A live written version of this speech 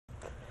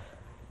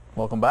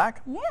Welcome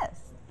back.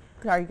 Yes.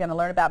 Are you going to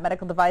learn about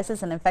medical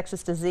devices and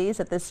infectious disease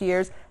at this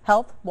year's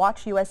Health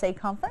Watch USA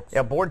conference?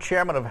 Yeah, Board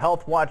Chairman of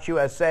Health Watch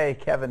USA,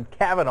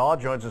 Kavanagh,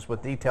 joins us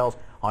with details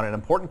on an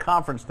important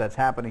conference that's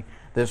happening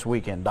this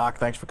weekend. Doc,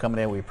 thanks for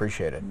coming in. We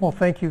appreciate it. Well,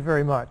 thank you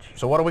very much.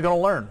 So what are we going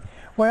to learn?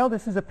 Well,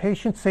 this is a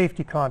patient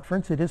safety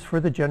conference. It is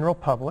for the general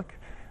public.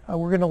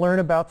 We're going to learn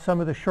about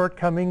some of the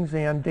shortcomings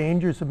and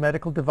dangers of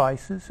medical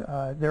devices.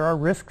 There are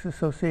risks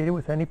associated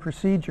with any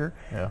procedure,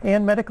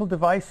 and medical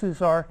devices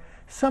are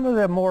some of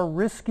the more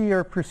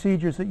riskier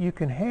procedures that you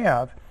can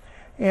have.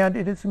 And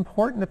it is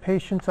important that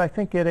patients, I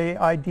think, get an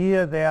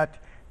idea that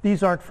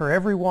these aren't for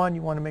everyone.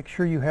 You want to make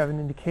sure you have an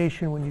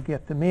indication when you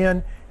get them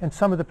in, and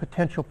some of the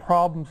potential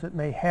problems that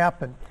may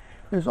happen.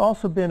 There's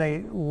also been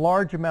a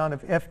large amount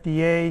of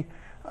FDA,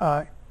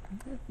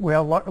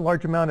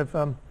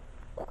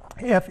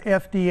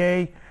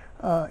 FDA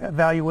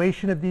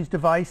evaluation of these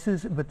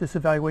devices, but this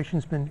evaluation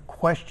has been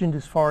questioned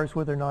as far as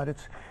whether or not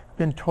it's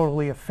been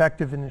totally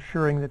effective in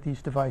ensuring that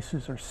these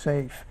devices are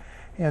safe.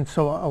 And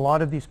so a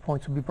lot of these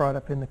points will be brought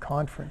up in the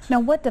conference. Now,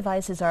 what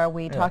devices are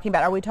we talking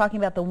about? Are we talking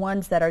about the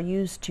ones that are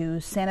used to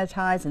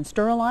sanitize and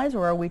sterilize,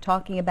 or are we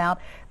talking about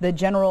the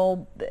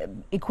general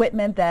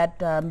equipment that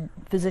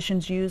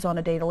physicians use on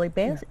a daily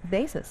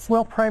basis?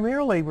 Well,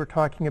 primarily we're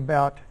talking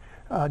about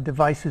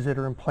devices that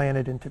are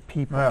implanted into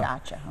people.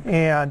 Gotcha.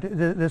 Okay. And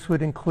this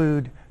would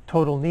include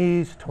total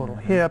knees, total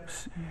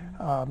hips.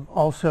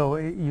 Also,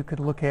 you could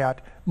look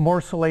at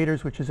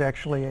morcellators, which is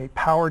actually a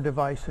power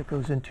device that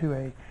goes into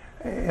a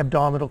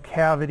abdominal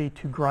cavity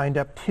to grind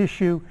up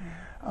tissue.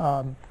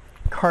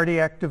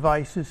 Cardiac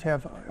devices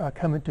have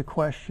come into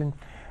question,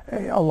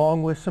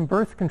 along with some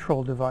birth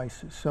control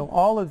devices. So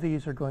all of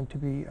these are going to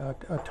be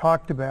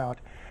talked about.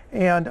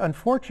 And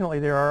unfortunately,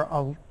 there are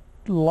a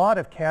lot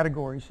of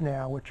categories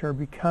now which are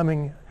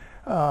becoming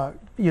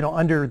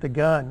under the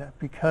gun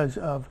because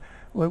of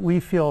what we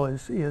feel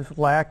is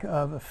lack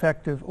of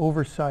effective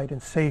oversight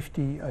and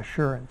safety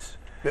assurance.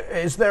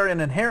 Is there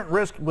an inherent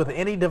risk with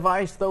any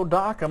device, though,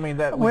 Doc? I mean,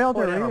 that we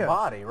put in our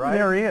body, right?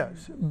 There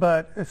is,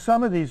 but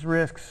some of these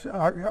risks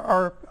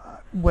are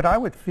what I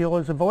would feel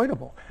is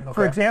avoidable. Okay.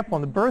 For example,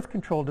 on the birth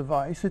control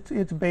device,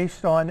 it's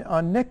based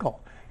on nickel.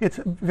 It's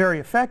very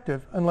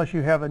effective unless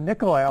you have a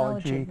nickel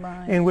allergy,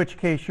 in which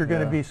case you're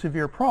going to be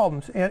severe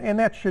problems, and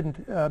that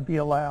shouldn't be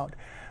allowed.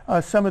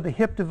 Some of the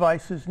hip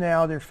devices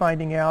now, they're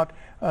finding out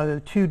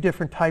the two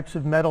different types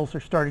of metals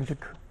are starting to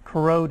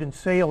corrode in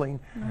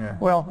saline.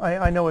 Well,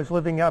 I know as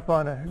growing up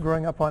on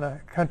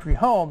a country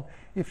home,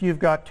 if you've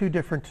got two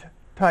different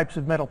types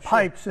of metal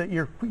pipes that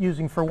you're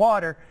using for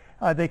water,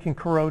 they can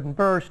corrode and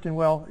burst, and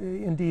well,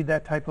 indeed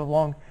that type of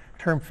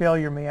long-term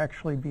failure may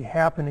actually be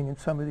happening in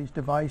some of these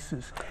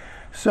devices.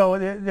 So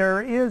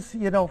there is,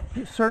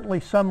 certainly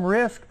some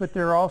risk, but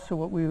there are also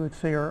what we would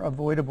say are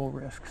avoidable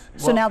risks.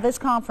 So now this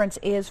conference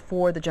is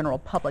for the general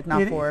public,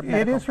 not for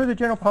medical? It is for the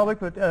general public,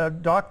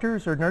 but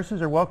doctors or nurses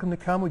are welcome to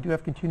come. We do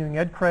have continuing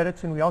ed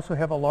credits, and we also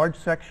have a large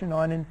section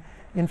on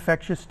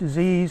infectious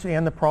disease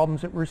and the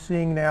problems that we're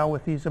seeing now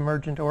with these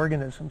emergent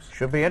organisms.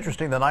 Should be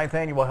interesting. The 9th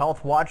Annual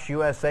Health Watch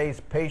USA's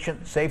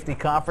Patient Safety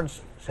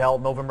Conference is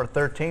held November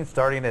 13th,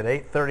 starting at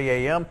 8:30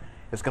 a.m.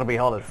 It's going to be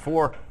held at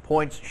 4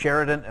 Points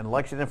Sheraton in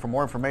Lexington. For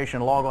more information,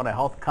 log on to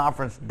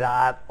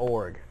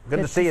healthconference.org. Good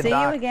to see you, Doc.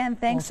 See you again.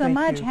 Thanks so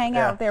much. You. Hang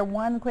out there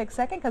one quick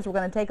second, because we're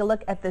going to take a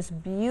look at this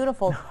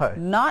beautiful,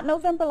 not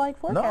November-like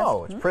forecast.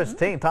 No, it's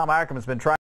pristine. Tom Ackerman's been trying.